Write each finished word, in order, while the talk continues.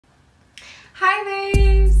Hi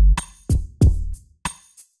babes!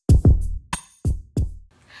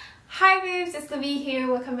 Hi babes, it's Lebee here.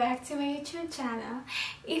 Welcome back to my YouTube channel.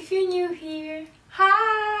 If you're new here,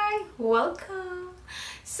 hi! Welcome!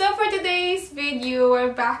 So for today's video,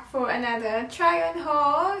 we're back for another try-on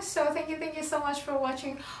haul. So thank you so much for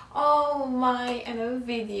watching all my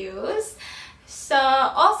videos. So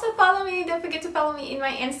also follow me, don't forget to follow me in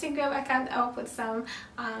my Instagram account. I'll put some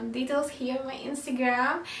details here on my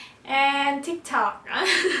Instagram and TikTok.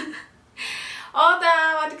 All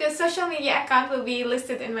the social media account will be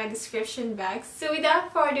listed in my description box. So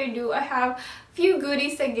without further ado, I have few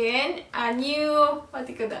goodies again,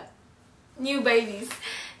 new babies.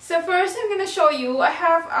 So first I'm gonna show you, I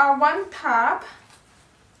have one top.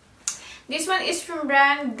 This one is from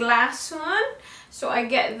brand Glassone. So I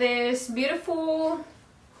get this beautiful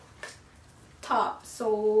top,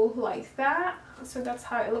 so like that. So that's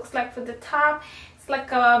how it looks like for the top. It's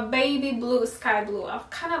like a baby blue, sky blue. I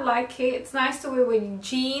kind of like it. It's nice to wear with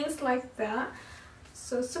jeans like that.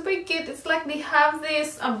 So super cute. It's like they have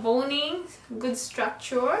this boning, good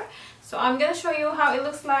structure. So I'm gonna show you how it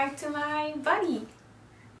looks like to my body.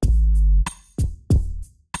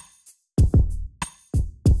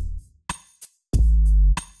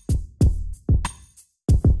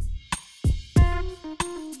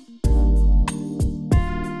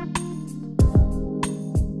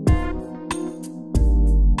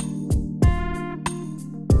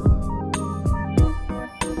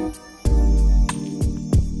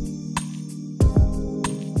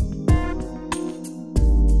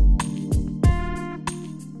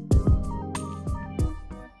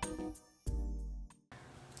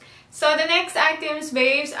 So the next items,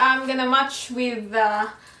 babes, I'm gonna match with the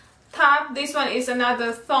top. This one is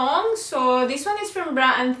another thong. So this one is from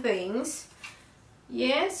Bra and Things.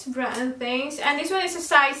 Yes, Bra and Things. And this one is a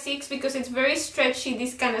size 6 because it's very stretchy,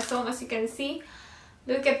 this kind of thong, as you can see.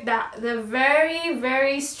 Look at that. They're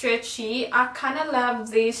very stretchy. I kind of love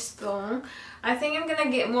this thong. I think I'm gonna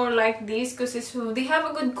get more like this because they have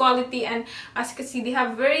a good quality, and as you can see, they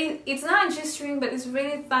have it's not just string, but it's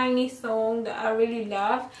really tiny thong that I really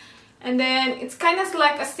love. And then it's kind of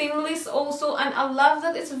like a seamless also, and I love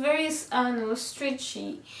that it's very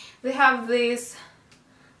stretchy. They have this,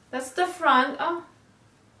 that's the front. Oh,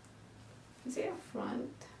 is it a front?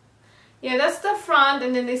 Yeah, that's the front,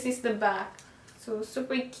 and then this is the back. So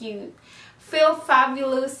super cute. Feel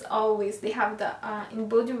fabulous always. They have the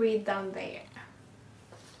embroidery down there.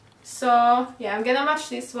 So yeah, I'm gonna match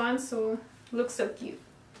this one, so looks so cute.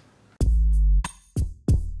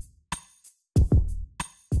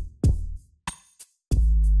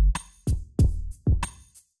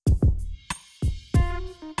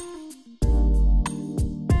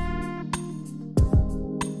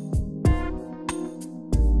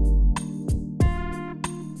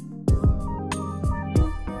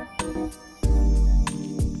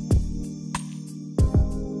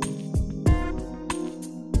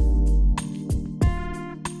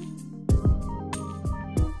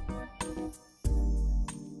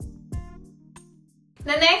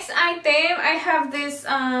 The next item, I have this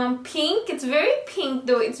pink. It's very pink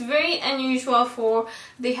though. It's very unusual for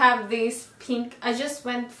they have this pink. I just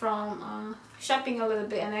went from shopping a little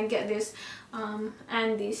bit, and I get this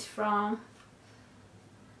Andes from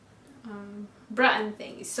Bra and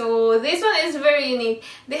Things. So this one is very unique.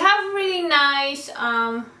 They have really nice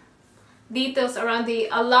details around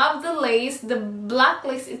I love the lace, the black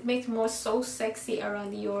lace. It makes more so sexy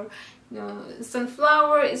around your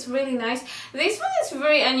sunflower. Is really nice. This one is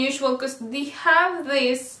very unusual because they have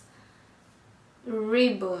this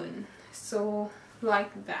ribbon, so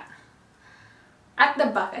like that at the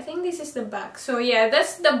back. I think this is the back. So yeah,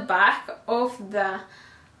 that's the back of the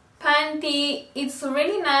panty. It's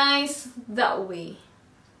really nice that way.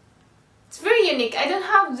 It's very unique. I don't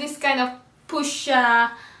have this kind of push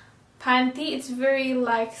panty. It's very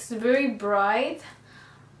very bright.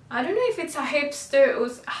 I don't know if it's a hipster or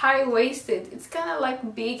high-waisted. It's kind of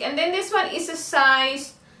like big. And then this one is a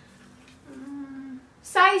size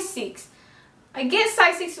 6. I guess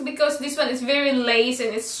size 6 because this one is very lace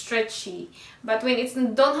and it's stretchy. But when it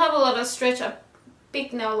don't have a lot of stretch, I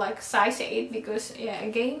pick now like size 8 because yeah, I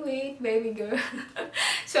gain weight, baby girl.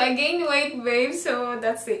 So I gained weight, babe, so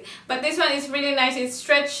that's it. But this one is really nice. It's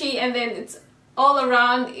stretchy, and then it's all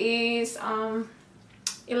around is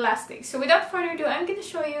elastic. So without further ado, I'm gonna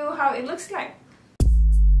show you how it looks like.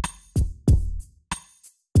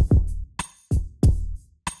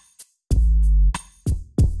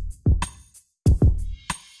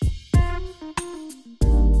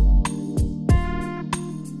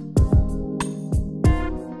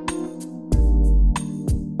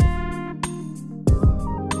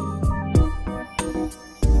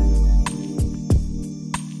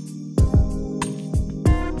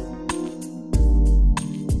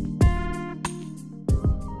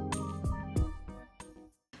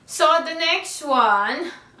 next one,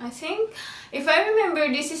 I think, if I remember,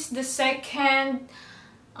 this is the second,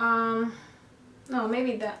 no,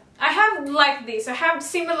 maybe that. I have like this. I have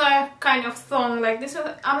similar kind of thong like this.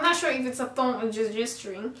 I'm not sure if it's a thong or just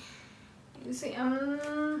G-string. You see,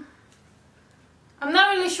 I'm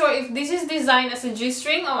not really sure if this is designed as a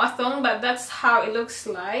G-string or a thong, but that's how it looks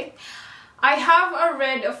like. I have a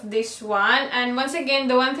red of this one, and once again,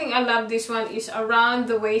 the one thing I love this one is around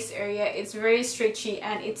the waist area. It's very stretchy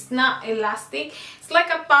and it's not elastic. It's like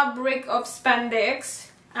a fabric of spandex,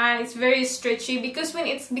 and it's very stretchy because when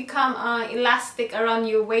it's become elastic around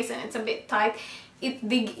your waist and it's a bit tight, it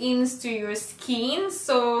dig into your skin.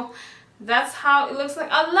 So that's how it looks like.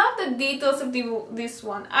 I love the details of this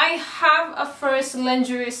one. I have a first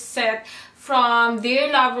lingerie set from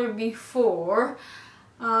Dear Lover before.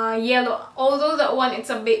 Yellow, although that one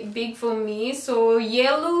it's a bit big for me, so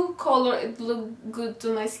yellow color, it look good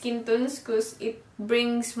to my skin tones because it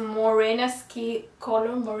brings morena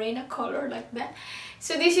color like that.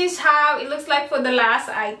 So this is how it looks like for the last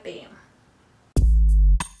item.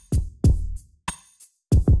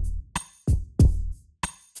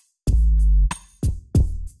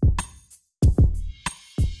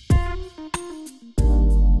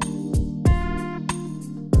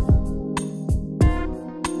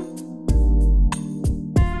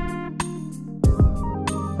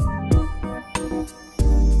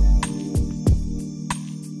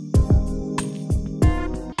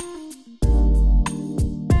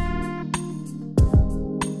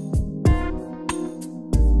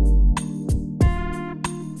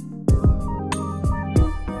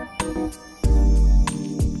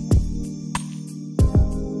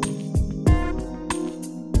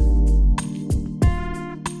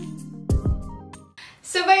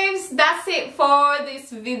 So babes, that's it for this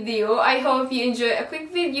video. I hope you enjoyed a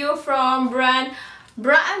quick video from brand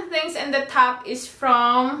Bra & Things, and the top is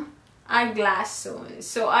from Eyeglass Zone.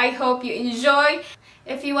 So I hope you enjoy.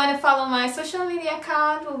 If you want to follow my social media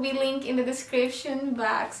account, will be linked in the description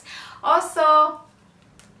box. Also,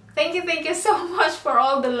 thank you so much for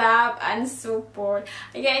all the love and support.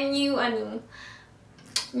 I get a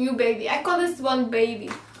new baby. I call this one baby.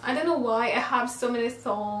 I don't know why I have so many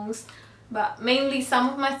thongs, but mainly some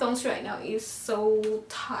of my thongs right now is so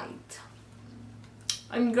tight.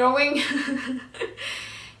 I'm growing.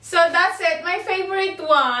 So that's it. My favorite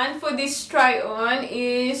one for this try-on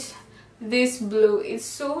is this blue. It's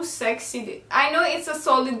so sexy. I know it's a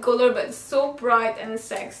solid color, but it's so bright and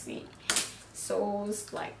sexy. So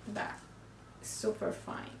it's like that. Super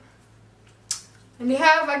fine. And they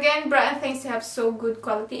have, again, Bra & Things have so good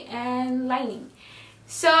quality and lining.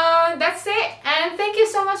 So that's it, and thank you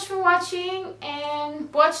so much for watching,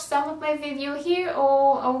 and watch some of my video here,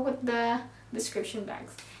 or I'll put the description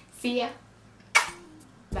box. See ya.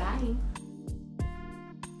 Bye.